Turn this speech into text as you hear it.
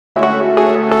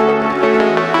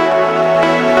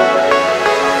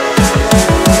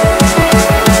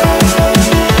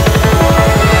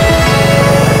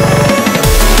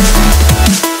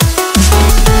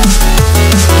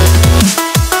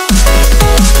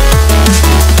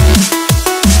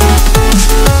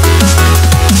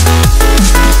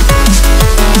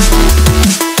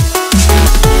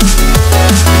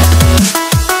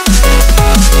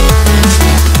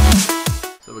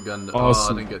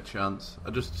chance. I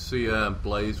just see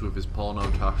Blaze with his porno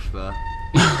tash there.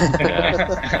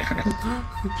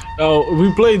 Oh,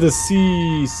 we played the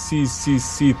C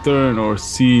turn or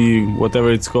C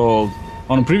whatever it's called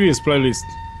on a previous playlist.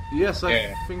 Yes,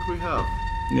 I think we have.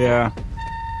 Yeah.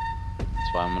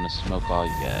 That's why I'm gonna smoke all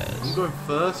you guys. I'm going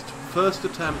first. First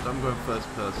attempt, I'm going first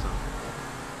person.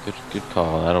 Good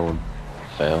call. That'll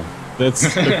fail.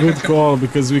 That's a good call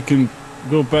because we can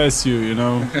go past you, you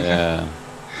know. Yeah.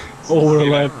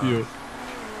 Overlap you.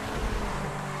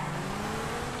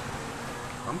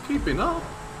 I'm keeping up.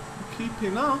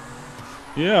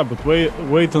 Yeah, but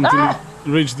wait until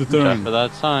you reach the Try turn. for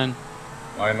that sign.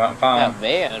 Why not That found?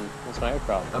 van. What's my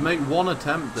problem? I make one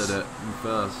attempt at it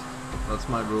first. That's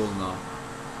my rule now.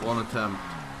 One attempt.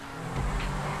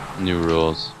 New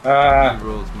rules. New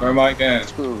rules, man. Where am I going?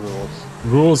 Screw rules.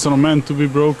 Rules are meant to be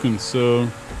broken, so.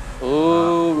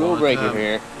 Ooh, rule One breaker attempt.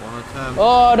 here. One attempt.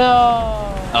 Oh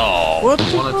no! Oh. What?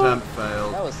 One attempt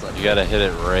failed. That was such You gotta hit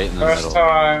it right in the First middle.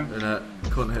 time. And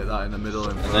it couldn't hit that in the middle.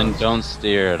 And then don't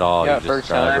steer at all. Yeah, You just first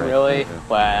drive time, right really? through it.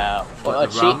 Wow. Let Oh,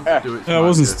 the ramp do its Yeah, I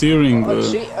wasn't magic. steering.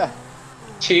 Oh, But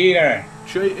Cheater.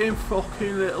 Cheating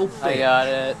fucking little bitch. I got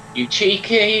it. You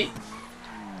cheeky.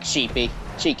 Cheapy.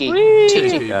 Cheeky.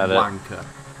 Cheeky Got it. wanker.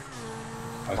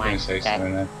 I was going to say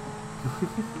something then.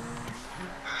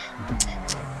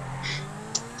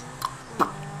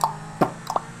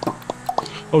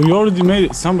 oh, you already made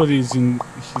it. Somebody's in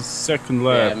his second Yeah,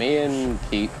 lap. me and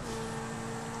Pete.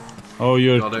 Oh,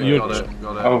 you're. Got it, you're got it.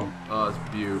 Oh. Oh, it's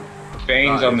beautiful.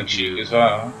 Bane's That on is the cheek beautiful.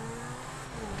 as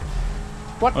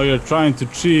well. Oh, you're trying to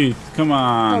cheat. Come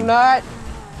I'm on. not.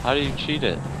 How do you cheat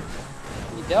it?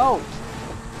 You don't.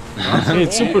 That's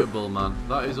It's super. uncheatable, man.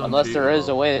 That is Unless there is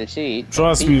a uncheatable. way to cheat.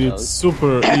 Trust Pete me, knows. it's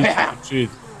super easy to cheat.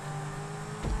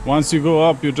 Once you go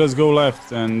up, you just go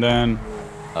left, and then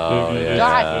Oh, yeah.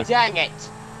 God dang it!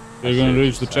 you're gonna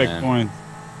reach the what you're saying. checkpoint.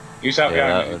 You sat Yeah,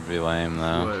 behind that me. would be lame,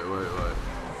 though. Wait.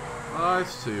 I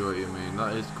see what you mean.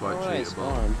 That is quite Oh, nice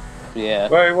cheatable. one. Yeah.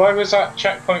 Wait, why was that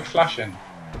checkpoint flashing?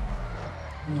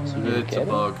 It's get a it?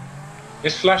 bug.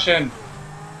 It's flashing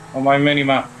on my mini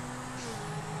map.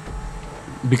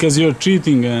 Because you're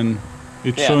cheating and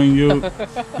it's Yeah. showing you.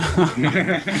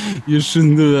 You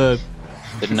shouldn't do that.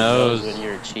 It knows. when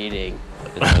you're cheating.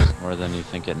 It knows more than you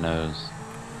think it knows.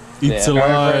 It's Yeah.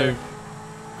 alive.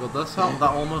 God, that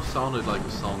almost sounded like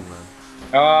a song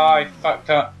then. Oh, I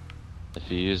fucked up. If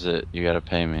you use it, you gotta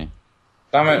pay me.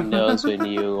 Damn He it. knows when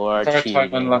you are Third time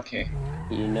cheating. unlucky.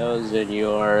 He knows when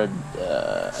you are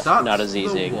That's not as the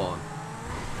easy. one.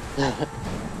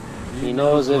 He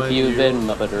knows if when you've you- been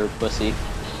muppet or pussy.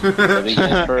 So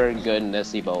because for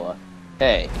goodness, Ebola.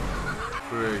 Hey.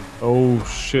 True. Oh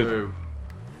shit. True.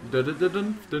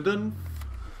 Dun-dun-dun-dun-dun.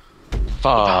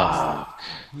 Fuck.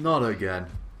 Not again.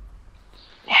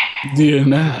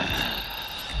 DNF.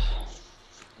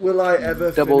 Will I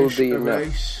ever Double finish a DNF.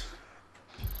 race?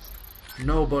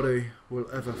 Nobody will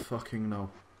ever fucking know.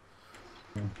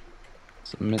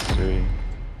 It's a mystery.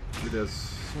 It is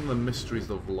some of the mysteries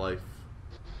of life.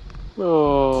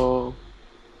 Oh.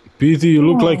 PT, you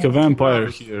look like a vampire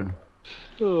here.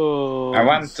 Oh. I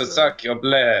want to suck your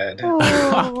blood.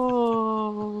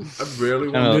 Oh. I really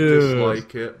want to Yeah.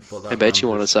 dislike it, but that I bet you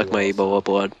man want to just suck my lost. Ebola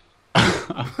blood.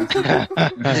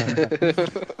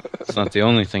 It's not the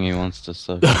only thing he wants to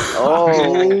suck.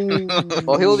 Oh.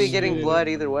 Well, he'll be getting blood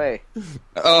either way.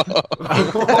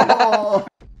 Oh.